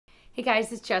Hey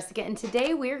guys, it's Jessica, and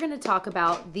today we're going to talk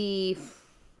about the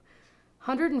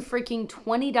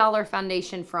 $120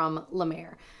 foundation from La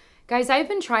Mer. Guys, I've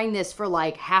been trying this for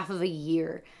like half of a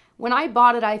year. When I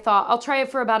bought it, I thought I'll try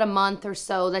it for about a month or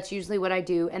so. That's usually what I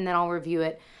do, and then I'll review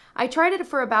it. I tried it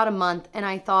for about a month, and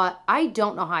I thought, I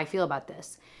don't know how I feel about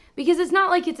this. Because it's not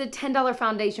like it's a $10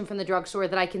 foundation from the drugstore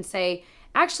that I can say,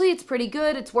 actually, it's pretty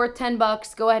good. It's worth 10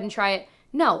 bucks. Go ahead and try it.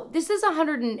 No, this is at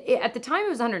the time it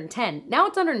was 110. Now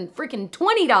it's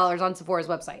 $120 on Sephora's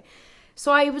website.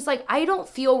 So I was like, I don't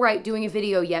feel right doing a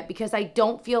video yet because I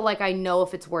don't feel like I know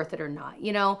if it's worth it or not.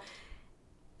 You know,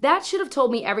 that should have told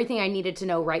me everything I needed to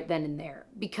know right then and there,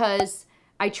 because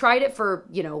I tried it for,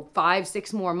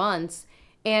 5-6 more months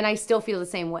and I still feel the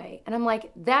same way. And I'm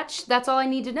like, that's all I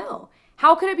need to know.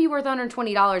 How could it be worth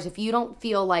 $120 if you don't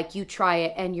feel like you try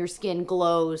it and your skin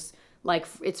glows like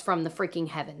it's from the freaking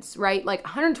heavens, right? Like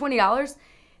 $120,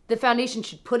 the foundation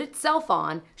should put itself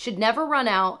on, should never run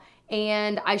out,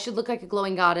 and I should look like a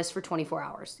glowing goddess for 24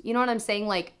 hours. You know what I'm saying?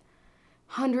 Like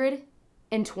 $120.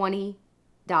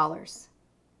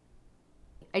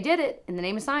 I did it in the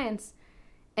name of science,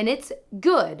 and it's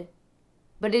good,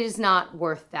 but it is not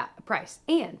worth that price.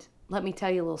 And let me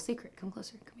tell you a little secret. Come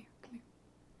closer. Come here. Come here.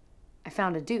 I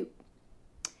found a dupe.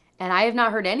 And I have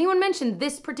not heard anyone mention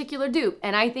this particular dupe,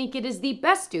 and I think it is the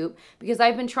best dupe because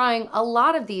I've been trying a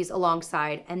lot of these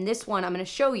alongside, and this one I'm going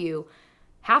to show you.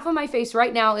 Half of my face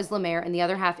right now is La Mer, and the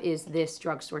other half is this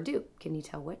drugstore dupe. Can you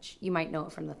tell which? You might know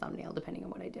it from the thumbnail, depending on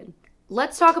what I did.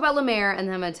 Let's talk about La Mer, and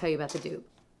then I'm going to tell you about the dupe.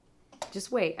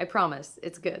 Just wait, I promise.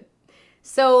 It's good.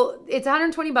 So it's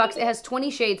 120 bucks. It has 20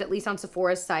 shades, at least on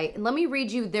Sephora's site. And let me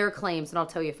read you their claims, and I'll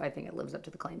tell you if I think it lives up to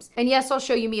the claims. And yes, I'll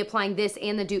show you me applying this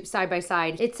and the dupe side by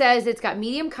side. It says it's got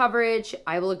medium coverage.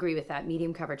 I will agree with that.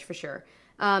 Medium coverage for sure.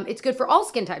 It's good for all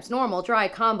skin types, normal, dry,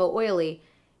 combo, oily.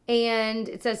 And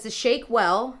it says to shake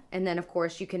well. And then, of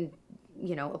course, you can,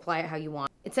 apply it how you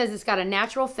want. It says it's got a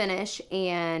natural finish,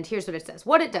 and here's what it says.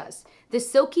 What it does. This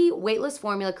silky, weightless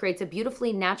formula creates a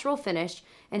beautifully natural finish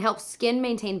and helps skin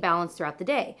maintain balance throughout the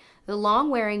day. The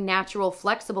long-wearing, natural,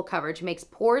 flexible coverage makes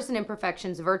pores and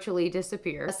imperfections virtually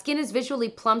disappear. Skin is visually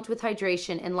plumped with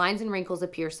hydration, and lines and wrinkles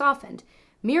appear softened.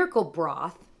 Miracle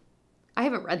Broth. I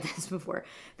haven't read this before.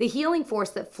 The healing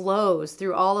force that flows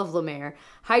through all of La Mer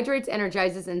hydrates,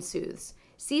 energizes, and soothes.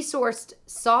 Sea-sourced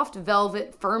soft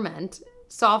velvet ferment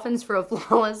softens for a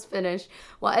flawless finish,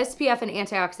 while SPF and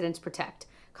antioxidants protect.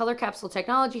 Color capsule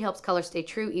technology helps color stay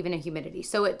true even in humidity.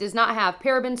 So it does not have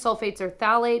parabens, sulfates, or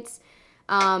phthalates.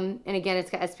 And again, it's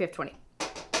got SPF 20.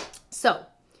 So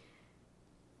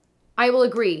I will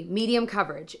agree, medium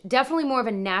coverage. Definitely more of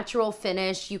a natural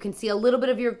finish. You can see a little bit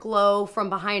of your glow from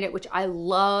behind it, which I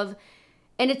love.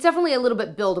 And it's definitely a little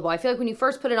bit buildable. I feel like when you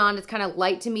first put it on, it's kind of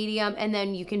light to medium, and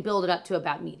then you can build it up to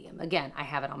about medium. Again, I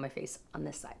have it on my face on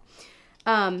this side.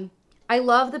 I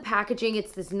love the packaging.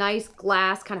 It's this nice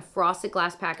glass, kind of frosted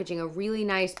glass packaging, a really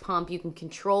nice pump. You can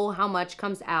control how much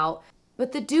comes out.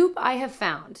 But the dupe I have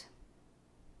found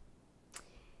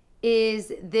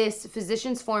is this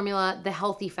Physicians Formula, the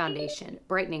Healthy Foundation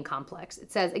Brightening Complex.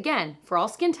 It says, again, for all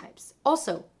skin types.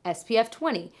 Also, SPF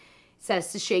 20. It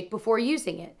says to shake before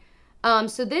using it.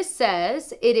 So this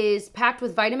says it is packed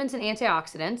with vitamins and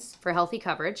antioxidants for healthy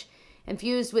coverage,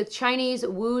 infused with Chinese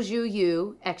Wu Zhu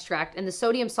Yu extract and the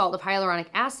sodium salt of hyaluronic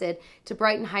acid to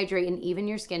brighten, hydrate, and even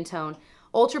your skin tone.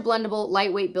 Ultra blendable,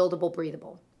 lightweight, buildable,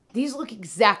 breathable. These look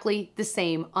exactly the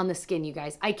same on the skin, you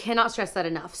guys. I cannot stress that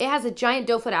enough. It has a giant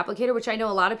doe foot applicator, which I know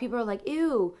a lot of people are like,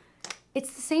 ew.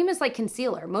 It's the same as like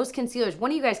concealer. Most concealers,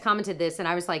 one of you guys commented this and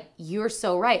I was like, you're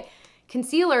so right.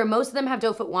 Concealer, most of them have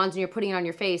doe foot wands and you're putting it on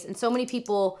your face. And so many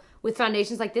people with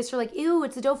foundations like this are like, ew,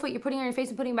 it's a doe foot you're putting on your face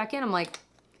and putting it back in. I'm like,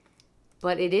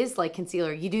 but it is like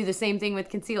concealer. You do the same thing with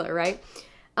concealer, right?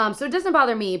 So it doesn't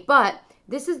bother me, but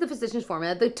this is the Physicians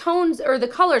Formula. The tones or the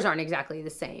colors aren't exactly the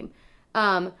same,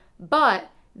 but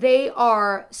they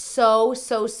are so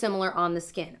similar on the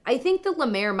skin. I think the La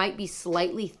Mer might be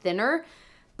slightly thinner,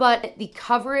 but the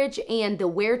coverage and the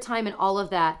wear time and all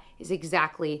of that is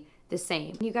exactly the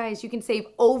same. You guys, you can save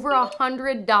over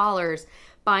 $100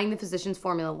 buying the Physicians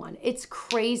Formula one. It's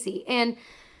crazy. And,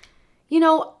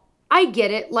 I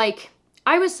get it. Like,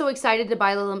 I was so excited to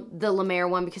buy the La Mer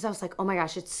one because I was like, oh my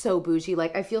gosh, it's so bougie.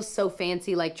 Like, I feel so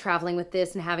fancy, like, traveling with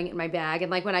this and having it in my bag.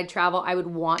 And, like, when I travel, I would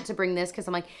want to bring this because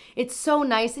I'm like, it's so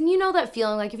nice. And you know that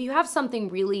feeling, like, if you have something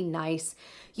really nice,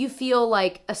 you feel,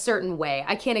 like, a certain way.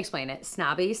 I can't explain it.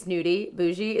 Snobby, snooty,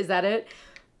 bougie, is that it?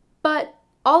 But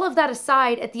all of that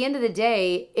aside, at the end of the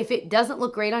day, if it doesn't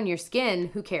look great on your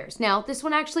skin, who cares? Now, this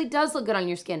one actually does look good on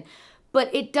your skin.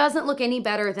 But it doesn't look any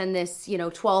better than this,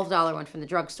 $12 one from the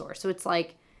drugstore. So it's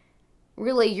like,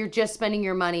 really you're just spending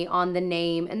your money on the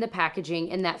name and the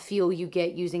packaging and that feel you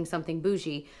get using something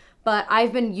bougie. But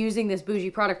I've been using this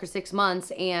bougie product for 6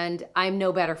 months and I'm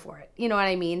no better for it. You know what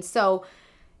I mean? So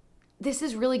this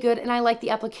is really good, and I like the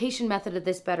application method of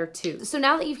this better too. So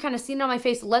now that you've kind of seen it on my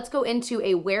face, let's go into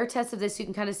a wear test of this so you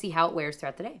can kind of see how it wears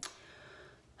throughout the day.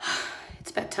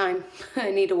 It's bedtime.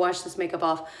 I need to wash this makeup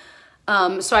off.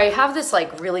 So I have this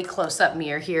like really close-up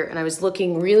mirror here, and I was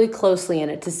looking really closely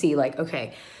in it to see like,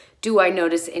 okay, do I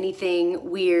notice anything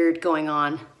weird going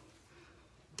on?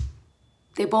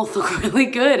 They both look really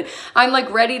good. I'm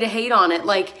like ready to hate on it.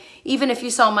 Like even if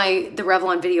you saw the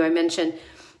Revlon video I mentioned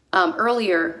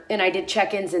earlier, and I did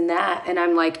check-ins in that, and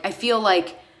I'm like, I feel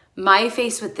like my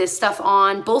face with this stuff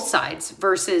on both sides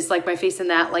versus like my face in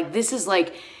that, like this is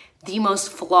like the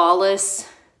most flawless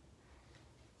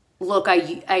look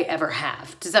I ever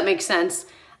have. Does that make sense?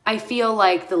 I feel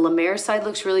like the La Mer side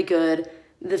looks really good.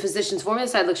 The Physicians Formula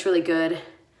side looks really good.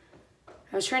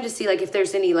 I was trying to see like if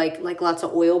there's any like lots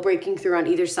of oil breaking through on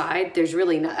either side. There's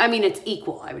really not. I mean, it's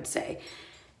equal, I would say.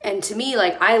 And to me,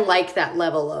 like I like that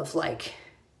level of like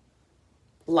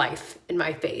life in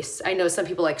my face. I know some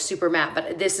people like super matte,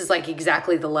 but this is like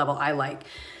exactly the level I like.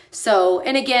 So,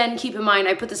 and again, keep in mind,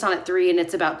 I put this on at 3 and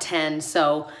it's about 10.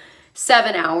 So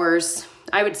 7 hours.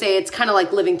 I would say it's kind of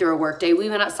like living through a work day. We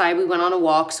went outside, we went on a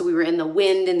walk. So we were in the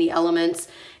wind and the elements,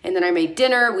 and then I made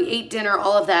dinner, we ate dinner,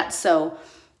 all of that. So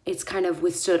it's kind of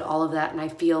withstood all of that. And I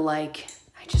feel like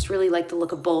I just really like the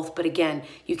look of both. But again,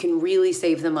 you can really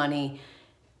save the money,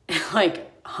 like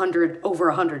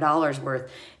over $100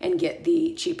 worth, and get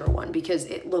the cheaper one because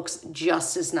it looks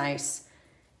just as nice.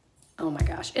 Oh my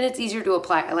gosh. And it's easier to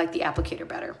apply. I like the applicator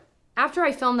better. After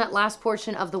I filmed that last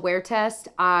portion of the wear test,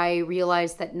 I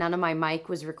realized that none of my mic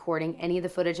was recording any of the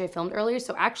footage I filmed earlier.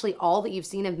 So actually all that you've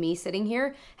seen of me sitting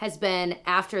here has been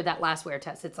after that last wear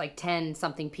test. It's like 10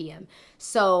 something p.m.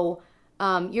 So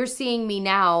you're seeing me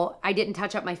now. I didn't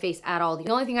touch up my face at all.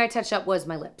 The only thing I touched up was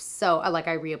my lips. So I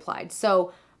reapplied.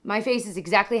 So my face is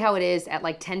exactly how it is at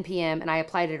like 10 p.m. and I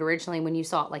applied it originally when you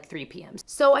saw it like 3 p.m.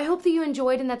 So I hope that you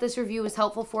enjoyed and that this review was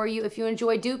helpful for you. If you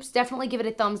enjoy dupes, definitely give it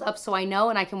a thumbs up so I know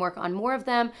and I can work on more of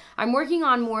them. I'm working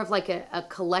on more of like a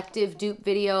collective dupe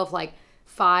video of like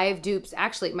 5 dupes.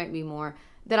 Actually, it might be more.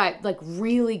 That I like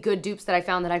really good dupes that I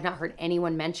found that I've not heard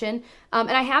anyone mention.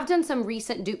 And I have done some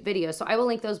recent dupe videos, so I will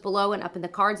link those below and up in the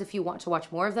cards if you want to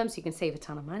watch more of them so you can save a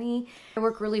ton of money. I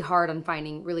work really hard on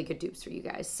finding really good dupes for you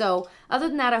guys. So other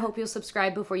than that, I hope you'll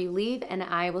subscribe before you leave, and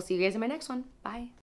I will see you guys in my next one. Bye.